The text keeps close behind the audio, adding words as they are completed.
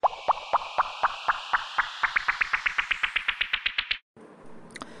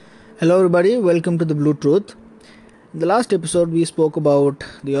Hello, everybody. Welcome to the Blue Truth. In the last episode, we spoke about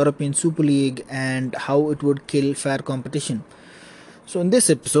the European Super League and how it would kill fair competition. So, in this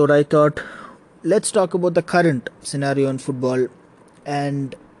episode, I thought let's talk about the current scenario in football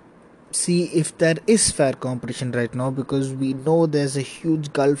and see if there is fair competition right now, because we know there's a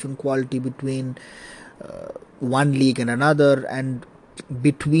huge gulf in quality between one league and another, and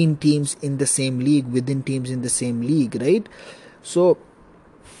between teams in the same league, within teams in the same league, right? So,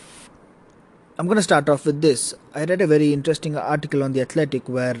 I'm going to start off with this. I read a very interesting article on The Athletic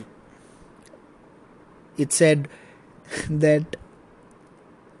where it said that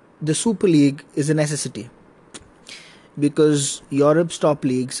the Super League is a necessity because Europe's top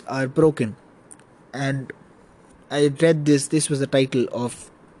leagues are broken. And I read this was the title of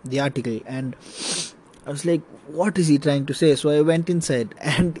the article, and I was like, what is he trying to say? So I went inside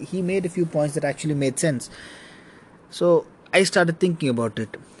and he made a few points that actually made sense. So I started thinking about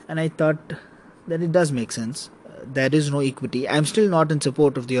it and I thought that it does make sense. There is no equity. I'm still not in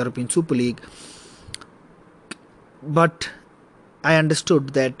support of the European Super League, but I understood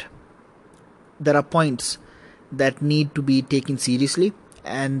that there are points that need to be taken seriously,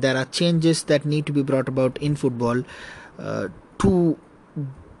 and there are changes that need to be brought about in football to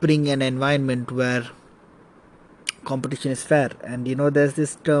bring an environment where competition is fair. And there's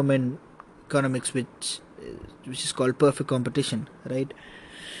this term in economics which is called perfect competition, right?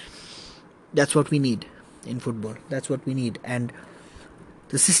 That's what we need in football. That's what we need. And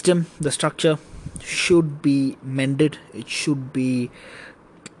the system, the structure should be mended. It should be,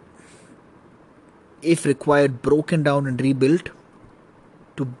 if required, broken down and rebuilt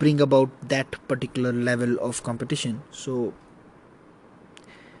to bring about that particular level of competition. So,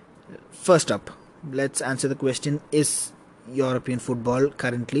 first up, let's answer the question, is European football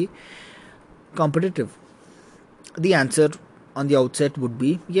currently competitive? The answer on the outset would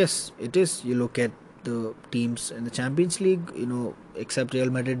be yes, it is. You look at the teams in the Champions League, except Real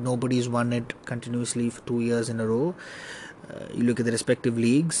Madrid, nobody's won it continuously for 2 years in a row. You look at the respective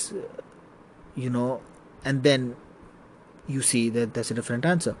leagues, and then you see that there's a different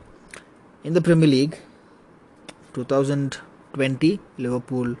answer. In the Premier League, 2020,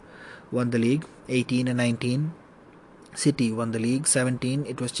 Liverpool won the league. 18 and 19, City won the league. 17,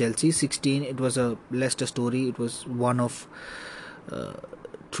 it was Chelsea. 16, it was a Leicester story. It was one of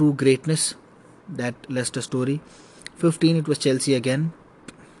true greatness, that Leicester story. 15, it was Chelsea again.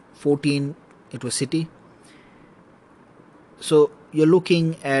 14, it was City. So you're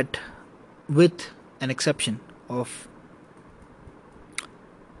looking at, with an exception of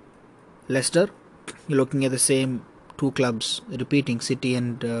Leicester, you're looking at the same two clubs repeating, City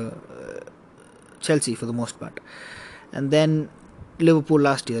and Chelsea for the most part. And then Liverpool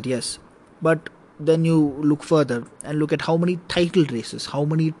last year, yes. But then you look further and look at how many tight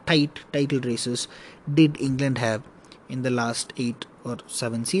title races did England have in the last 8 or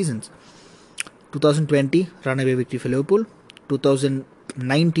 7 seasons. 2020, runaway victory for Liverpool.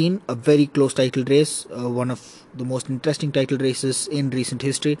 2019, a very close title race, one of the most interesting title races in recent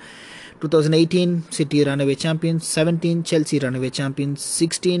history. 2018, City runaway champions. 17, Chelsea runaway champions.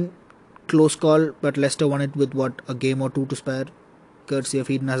 16, close call, but Leicester won it with a game or two to spare, courtesy of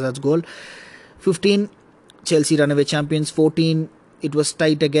Eden Hazard's goal. 15, Chelsea runaway champions. 14, it was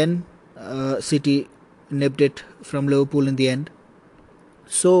tight again. City nipped it from Liverpool in the end.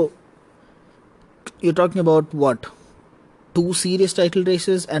 So you're talking about 2 serious title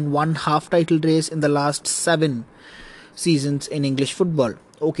races and 1 half title race in the last 7 seasons in English football.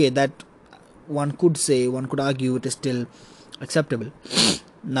 Okay, that one could argue it is still acceptable.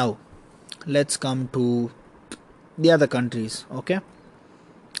 Now, let's come to the other countries, okay?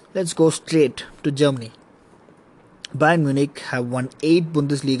 Let's go straight to Germany. Bayern Munich have won 8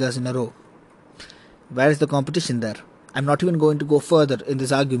 Bundesligas in a row. Where is the competition there? I'm not even going to go further in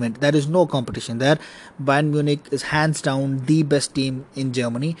this argument. There is no competition there. Bayern Munich is hands down the best team in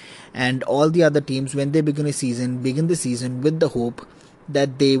Germany, and all the other teams, when they begin the season with the hope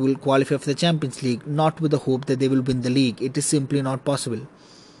that they will qualify for the Champions League, not with the hope that they will win the league. It is simply not possible.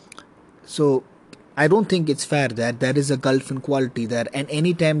 So I don't think it's fair that there is a gulf in quality there, and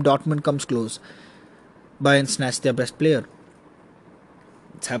anytime Dortmund comes close, Bayern snatch their best player.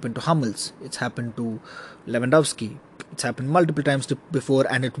 It's happened to Hummels, it's happened to Lewandowski, it's happened multiple times before,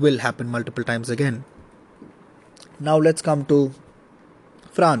 and it will happen multiple times again. Now let's come to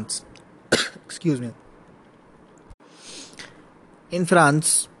France. Excuse me. In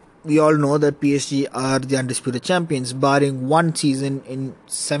France, we all know that PSG are the undisputed champions, barring one season in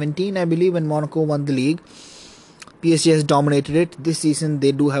 17, I believe, when Monaco won the league. PSG has dominated it. This season,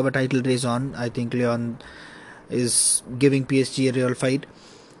 they do have a title race on. I think Lyon is giving PSG a real fight.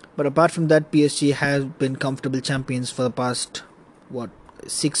 But apart from that, PSG has been comfortable champions for the past,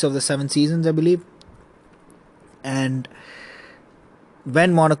 6 of the 7 seasons, I believe. And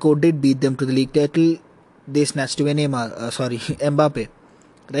when Monaco did beat them to the league title, they snatched away Mbappe,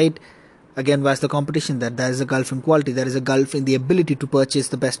 right? Again, where's the competition there? There is a gulf in quality. There is a gulf in the ability to purchase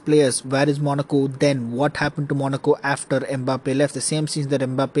the best players. Where is Monaco then? What happened to Monaco after Mbappe left? The same season that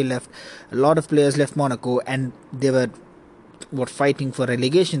Mbappe left, a lot of players left Monaco, and they were fighting for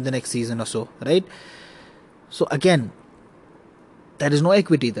relegation the next season or so, right? So again, there is no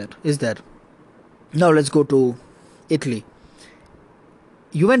equity there, is there? Now let's go to Italy.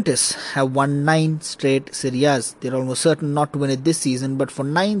 Juventus have won 9 straight Serie A's. They're almost certain not to win it this season, but for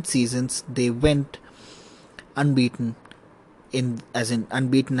 9 seasons they went unbeaten.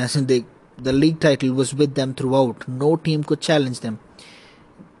 The league title was with them throughout. No team could challenge them.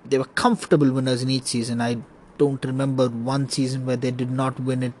 They were comfortable winners in each season. I don't remember one season where they did not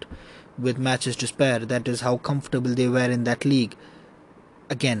win it with matches to spare. That is how comfortable they were in that league.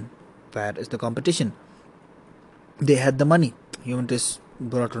 Again, where is the competition? They had the money. Juventus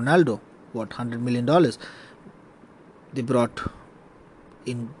brought Ronaldo, $100 million. They brought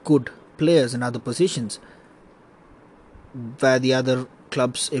in good players in other positions. Were the other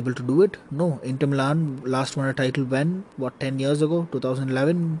clubs able to do it? No. Inter Milan last won a title when? 10 years ago?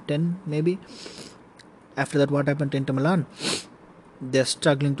 2011, 10 maybe? After that, what happened to Inter Milan? They're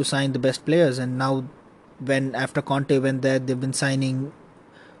struggling to sign the best players, and now after Conte went there, they've been signing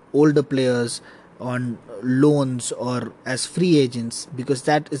older players on loans or as free agents, because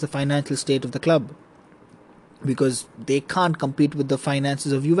that is the financial state of the club, because they can't compete with the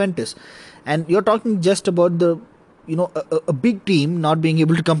finances of Juventus. And you're talking just about a big team not being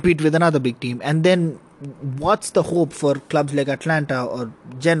able to compete with another big team. And then what's the hope for clubs like Atlanta or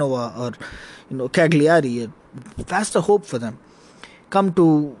Genoa or Cagliari? That's the hope for them. Come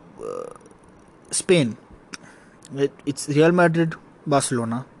to Spain. It's Real Madrid,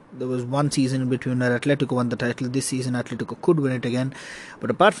 Barcelona. There was one season in between where Atletico won the title. This season Atletico could win it again. But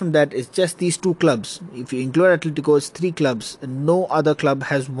apart from that, it's just these 2 clubs. If you include Atletico, it's 3 clubs. And no other club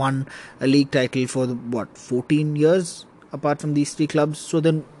has won a league title for 14 years apart from these 3 clubs. So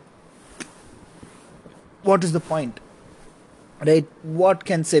then, what is the point? Right? What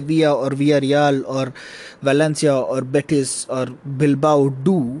can Sevilla or Villarreal or Valencia or Betis or Bilbao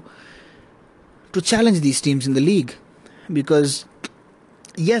do to challenge these teams in the league? Because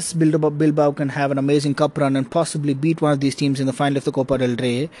yes, Bilbao can have an amazing cup run and possibly beat one of these teams in the final of the Copa del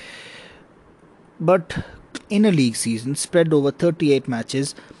Rey. But in a league season spread over 38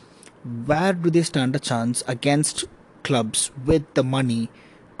 matches, where do they stand a chance against clubs with the money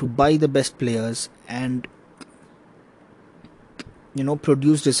to buy the best players and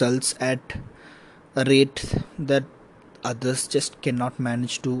produce results at a rate that others just cannot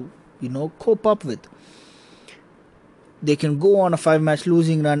manage to cope up with? They can go on a 5-match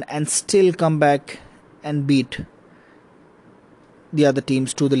losing run and still come back and beat the other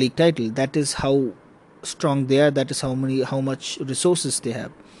teams to the league title. That is how strong they are. That is how much resources they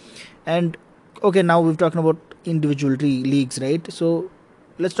have. And okay, now we've talked about individual leagues, right? So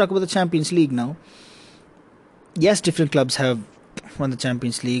let's talk about the Champions League now. Yes, different clubs have won the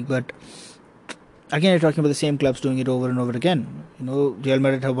Champions League, but again, you're talking about the same clubs doing it over and over again. Real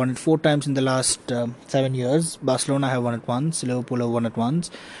Madrid have won it 4 times in the last 7 years. Barcelona have won it once. Liverpool have won it once.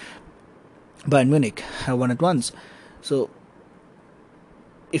 Bayern Munich have won it once. So,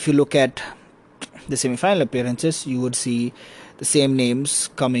 if you look at the semi-final appearances, you would see the same names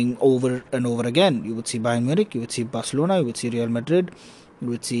coming over and over again. You would see Bayern Munich, you would see Barcelona, you would see Real Madrid, you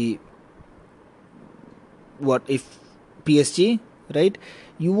would see PSG, right?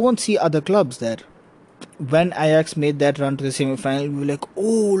 You won't see other clubs there. When Ajax made that run to the semi-final, we were like,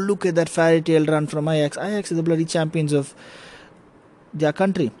 oh, look at that fairy tale run from Ajax. Ajax is the bloody champions of their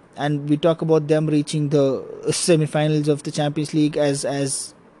country. And we talk about them reaching the semi-finals of the Champions League as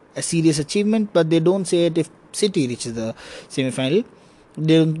a serious achievement, but they don't say it if City reaches the semi-final.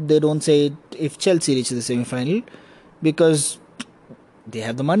 They don't say it if Chelsea reaches the semi-final, because they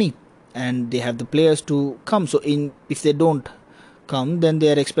have the money and they have the players to come. So if they don't come, then they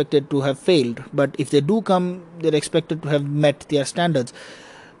are expected to have failed. But if they do come, they're expected to have met their standards.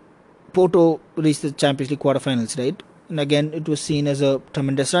 Porto reached the Champions League quarterfinals, right? And again, it was seen as a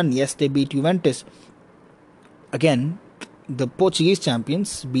tremendous run. Yes, they beat Juventus. Again, the Portuguese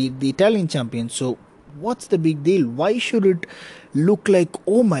champions beat the Italian champions. So what's the big deal? Why should it look like,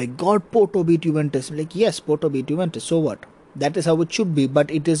 oh my god, Porto beat Juventus? Like, yes, Porto beat Juventus. So what? That is how it should be.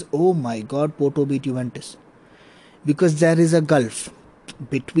 But it is, oh my god, Porto beat Juventus. Because there is a gulf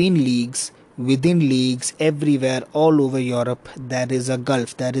between leagues within leagues everywhere, all over Europe, there is a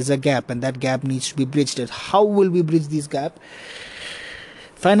gulf, there is a gap, and that gap needs to be bridged. How will we bridge this gap?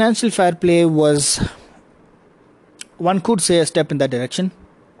 Financial fair play was, one could say, a step in that direction,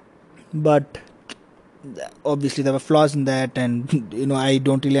 but obviously there were flaws in that, and I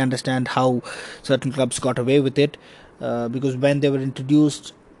don't really understand how certain clubs got away with it, because when they were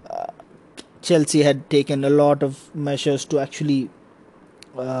introduced, Chelsea had taken a lot of measures to actually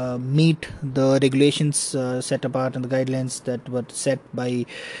meet the regulations set apart and the guidelines that were set by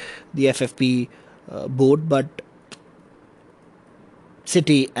the FFP board, but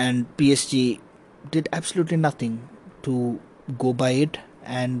City and PSG did absolutely nothing to go by it,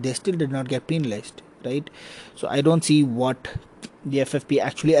 and they still did not get penalized, right? So I don't see what the FFP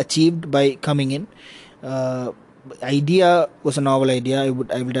actually achieved by coming in. Idea was a novel idea. I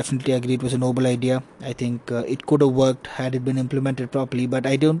will definitely agree it was a noble idea. I think it could have worked had it been implemented properly, but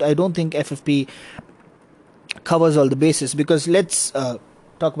I don't think FFP covers all the bases, because let's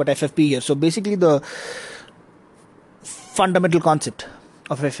talk about FFP here. So basically the fundamental concept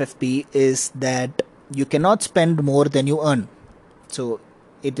of FFP is that you cannot spend more than you earn. So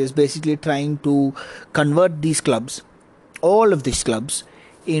it is basically trying to convert these clubs, all of these clubs,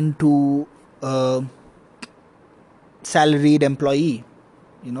 into a salaried employee.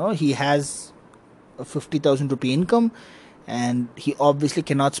 He has a 50,000 rupee income, and he obviously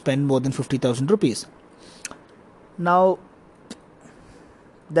cannot spend more than 50,000 rupees. Now,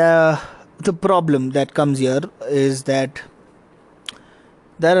 the problem that comes here is that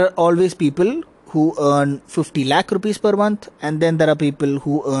there are always people who earn 50 lakh rupees per month, and then there are people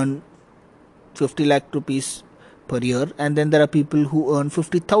who earn 50 lakh rupees per year, and then there are people who earn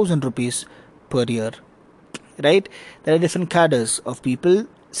 50,000 rupees per year, right? There are different cadres of people.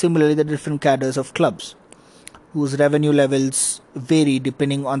 Similarly, there are different cadres of clubs whose revenue levels vary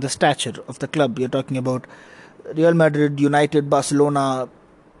depending on the stature of the club. You're talking about Real Madrid, United, Barcelona,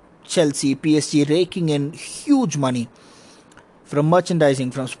 Chelsea, PSG raking in huge money from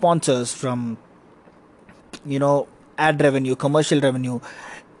merchandising, from sponsors, from ad revenue, commercial revenue.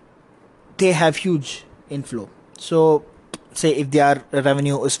 They have huge inflow. So say if their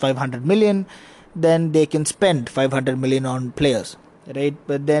revenue is 500 million, then they can spend 500 million on players, right?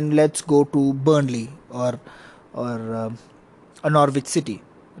 But then let's go to Burnley or a Norwich City,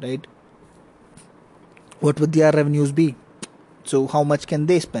 right? What would their revenues be? So how much can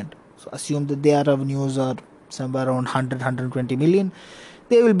they spend? So assume that their revenues are somewhere around 120 million.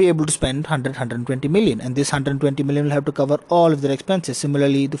 They will be able to spend 120 million, and this 120 million will have to cover all of their expenses.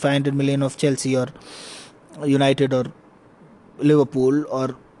 Similarly, the 500 million of Chelsea or United or Liverpool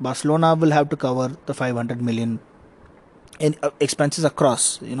or Barcelona will have to cover the 500 million in expenses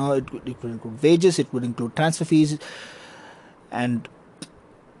across. It would include wages, it would include transfer fees and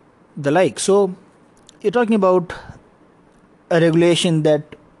the like. So you're talking about a regulation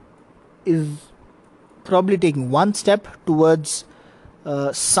that is probably taking one step towards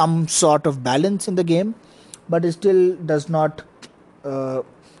some sort of balance in the game, but it still does not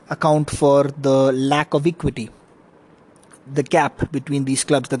account for the lack of equity, the gap between these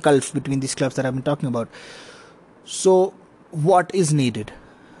clubs, the gulf between these clubs that I've been talking about. So what is needed?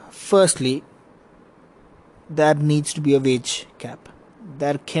 Firstly, there needs to be a wage cap.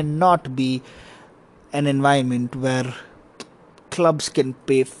 There cannot be an environment where clubs can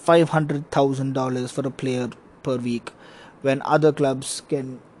pay $500,000 for a player per week when other clubs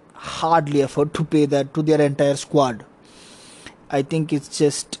can hardly afford to pay that to their entire squad. I think it's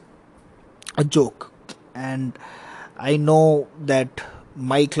just a joke. And I know that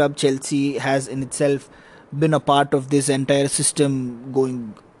my club Chelsea has in itself been a part of this entire system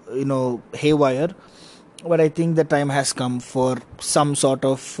going haywire, but I think the time has come for some sort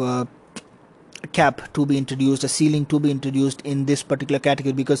of cap to be introduced, a ceiling to be introduced in this particular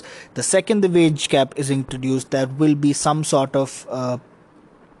category, because the second the wage cap is introduced, there will be some sort of a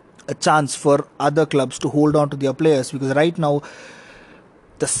chance for other clubs to hold on to their players, because right now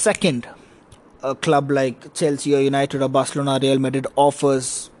the second a club like Chelsea or United or Barcelona or Real Madrid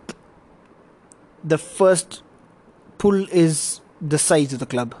offers, the first pull is the size of the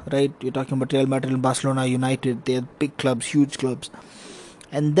club, right? You're talking about Real Madrid and Barcelona, United, they're big clubs, huge clubs.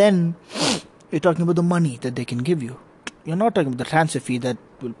 And then you're talking about the money that they can give you. You're not talking about the transfer fee that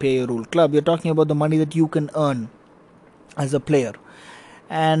will pay your whole club. You're talking about the money that you can earn as a player.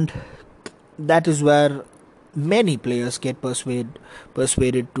 And that is where many players get persuaded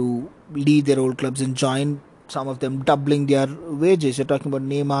to leave their old clubs and join, some of them doubling their wages. You're talking about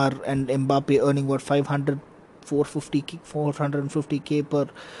Neymar and Mbappe earning 450k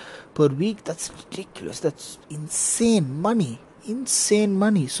per week. That's ridiculous. That's insane money.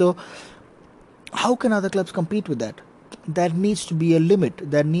 So how can other clubs compete with that? There needs to be a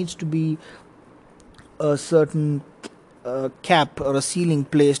limit. There needs to be a certain cap or a ceiling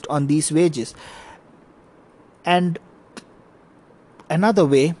placed on these wages. And another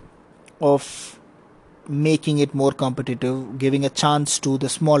way of making it more competitive, giving a chance to the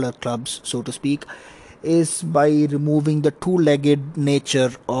smaller clubs, so to speak, is by removing the two-legged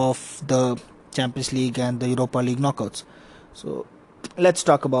nature of the Champions League and the Europa League knockouts. So let's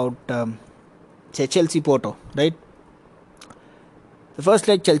talk about say Chelsea Porto, right? The first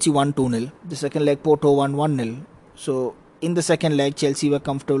leg Chelsea won 2-0, the second leg Porto won 1-0. So in the second leg Chelsea were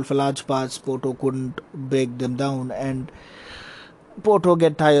comfortable for large parts, Porto couldn't break them down, and Porto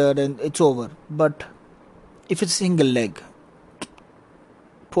get tired and it's over. But if it's a single leg,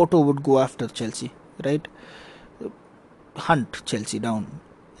 Porto would go after Chelsea, right? Hunt Chelsea down,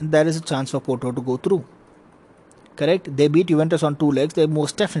 and there is a chance for Porto to go through. Correct? They beat Juventus on 2 legs, they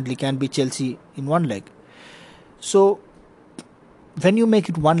most definitely can beat Chelsea in 1 leg. So when you make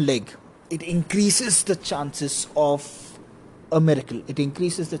it 1 leg, it increases the chances of a miracle. It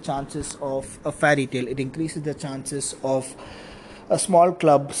increases the chances of a fairy tale. It increases the chances of a small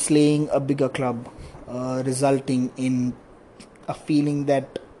club slaying a bigger club, resulting in a feeling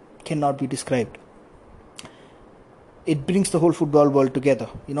that cannot be described. It brings the whole football world together.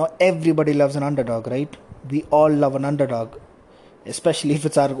 Everybody loves an underdog, right? We all love an underdog, especially if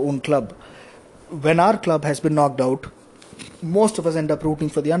it's our own club. When our club has been knocked out, most of us end up rooting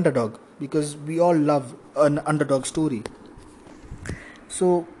for the underdog because we all love an underdog story.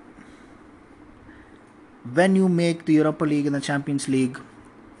 So when you make the Europa League and the Champions League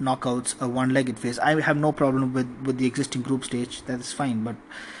knockouts a one-legged phase, I have no problem with the existing group stage. That is fine. But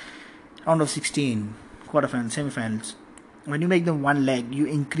round of 16, quarterfinals, semi-finals, when you make them 1 leg, you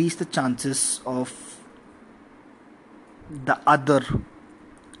increase the chances of the other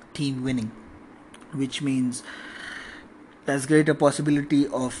team winning, which means there's greater possibility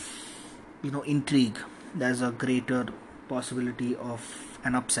of intrigue. There's a greater possibility of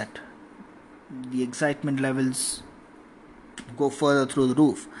an upset. The excitement levels go further through the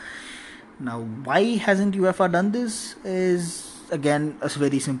roof. Now, why hasn't UEFA done this is again a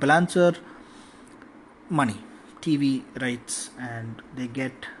very simple answer: money, TV rights, and they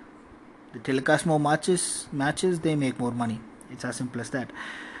telecast more matches, they make more money. It's as simple as that.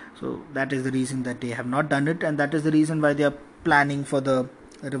 So that is the reason that they have not done it, and that is the reason why they are planning for the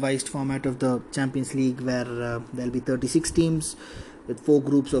revised format of the Champions League, where there will be 36 teams with 4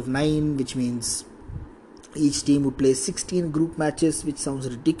 groups of 9, which means each team would play 16 group matches, which sounds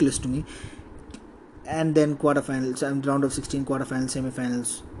ridiculous to me, and then quarterfinals and round of 16, quarterfinals,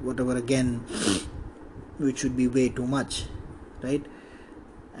 semi-finals, whatever again, which would be way too much, right?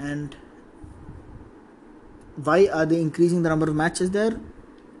 And why are they increasing the number of matches there?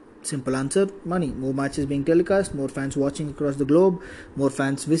 Simple answer: money. More matches being telecast, more fans watching across the globe, more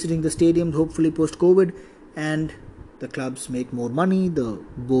fans visiting the stadiums, hopefully post-COVID, and the clubs make more money, the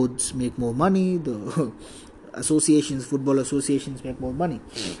boards make more money, the football associations make more money.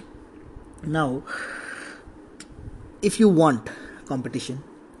 Now, if you want competition,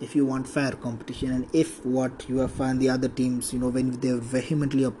 if you want fair competition, and if what UEFA and the other teams, when they were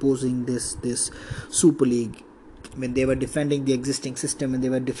vehemently opposing this Super League, when they were defending the existing system and they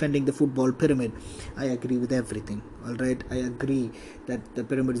were defending the football pyramid, I agree with everything. All right, I agree that the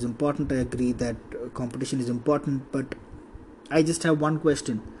pyramid is important. I agree that competition is important. But I just have one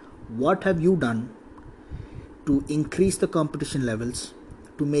question: what have you done to increase the competition levels,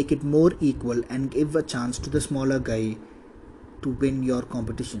 to make it more equal and give a chance to the smaller guy to win your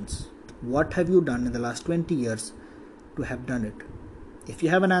competitions? What have you done in the last 20 years to have done it? If you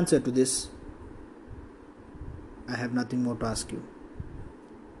have an answer to this, I have nothing more to ask you.